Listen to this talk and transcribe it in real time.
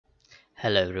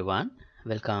Hello everyone,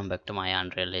 welcome back to my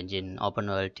Unreal Engine open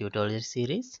world tutorial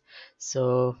series.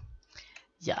 So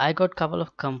I got couple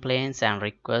of complaints and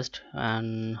requests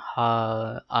and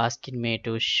asking me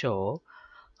to show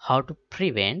how to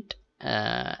prevent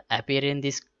appearing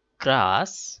this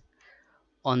grass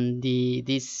on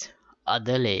this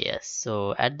other layers.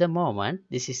 So at the moment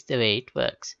this is the way it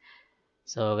works.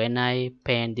 So when I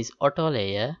paint this auto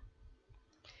layer,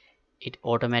 it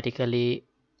automatically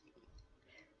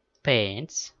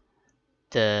paints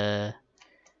the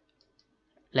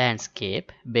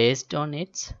landscape based on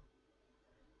its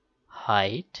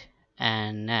height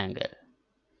and angle,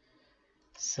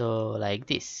 so like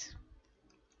this.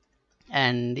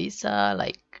 And these are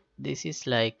like, this is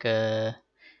like the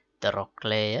rock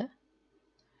layer,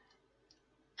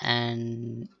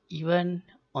 and even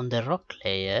on the rock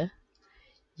layer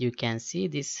you can see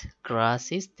this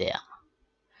grass is there,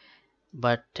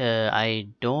 but I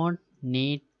don't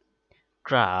need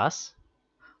grass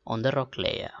on the rock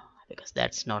layer because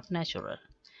that's not natural.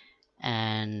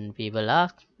 And people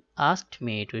asked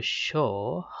me to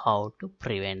show how to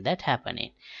prevent that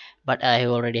happening, but I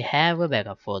already have a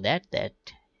backup for that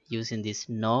using this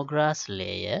no grass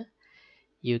layer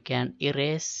you can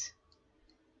erase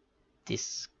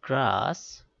this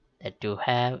grass that you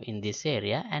have in this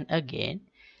area, and again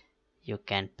you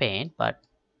can paint, but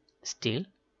still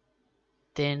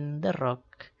then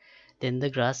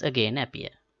the grass again appear.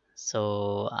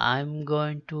 So I'm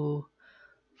going to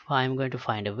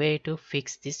find a way to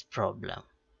fix this problem.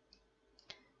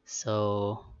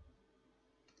 So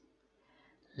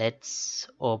let's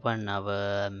open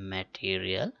our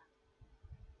material.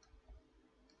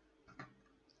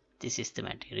 This is the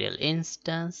material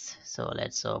instance, so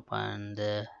let's open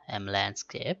the M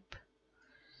landscape.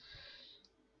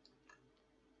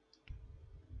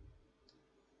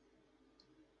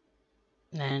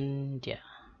 And yeah,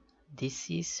 this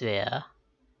is where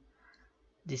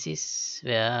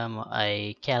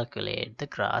I calculate the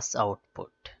grass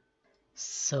output.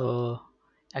 So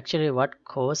actually what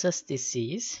causes this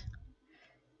is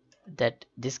that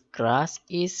this grass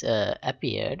is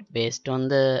appeared based on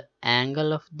the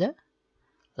angle of the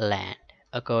land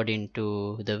according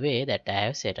to the way that I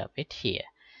have set up it here.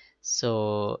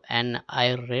 So, and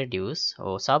I reduce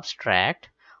or subtract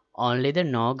only the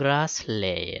no grass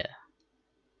layer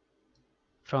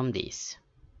from this.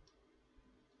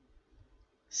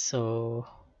 So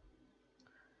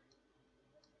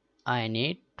I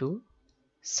need to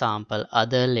sample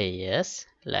other layers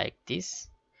like this.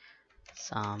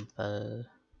 Sample,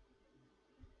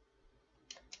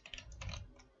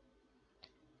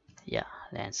 yeah,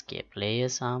 landscape layer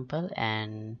sample,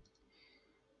 and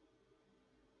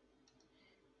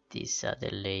these are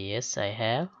the layers I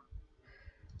have.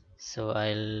 So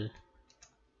I'll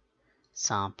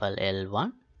sample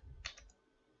L1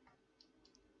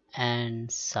 and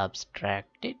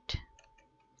subtract it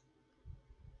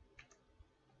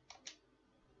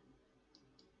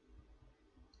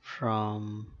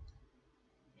from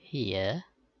here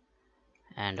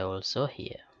and also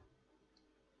here.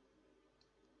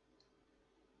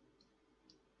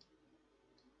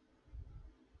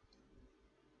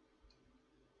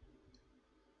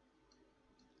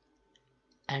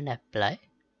 And apply.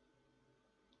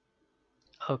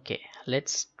 Okay,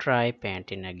 let's try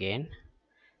painting again.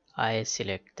 I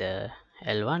select the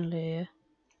L1 layer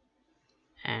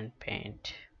and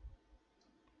paint.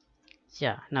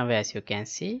 Yeah, now as you can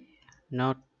see,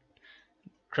 no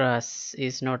grass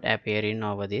is not appearing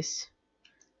over this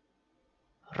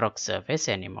rock surface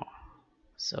anymore.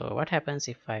 So what happens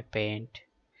if I paint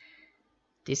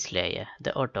this layer,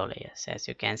 the auto layers? As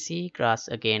you can see, grass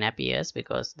again appears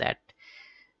because that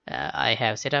I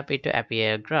have set up it to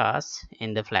appear grass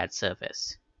in the flat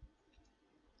surface.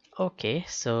 Okay,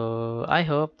 so I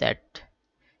hope that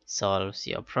solves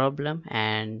your problem.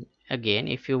 And again,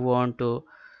 if you want to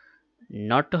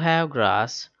not to have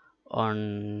grass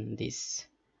on these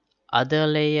other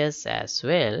layers as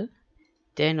well,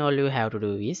 then all you have to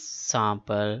do is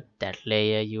sample that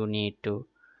layer you need to,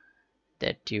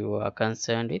 that you are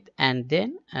concerned with, and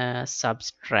then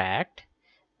subtract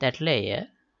that layer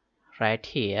right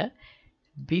here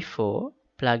before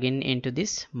plugging into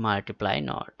this multiply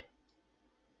node.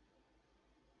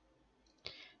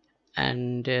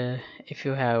 And if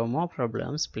you have more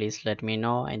problems, please let me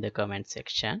know in the comment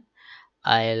section.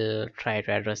 I'll try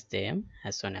to address them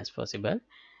as soon as possible.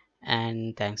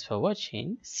 And thanks for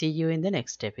watching. See you in the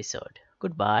next episode.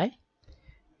 Goodbye.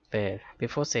 Well,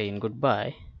 before saying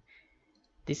goodbye,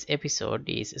 this episode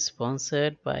is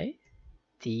sponsored by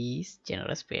these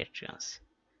generous patrons.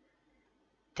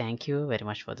 Thank you very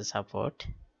much for the support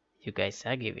you guys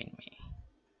are giving me.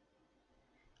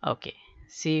 Okay,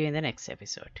 see you in the next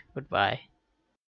episode. Goodbye.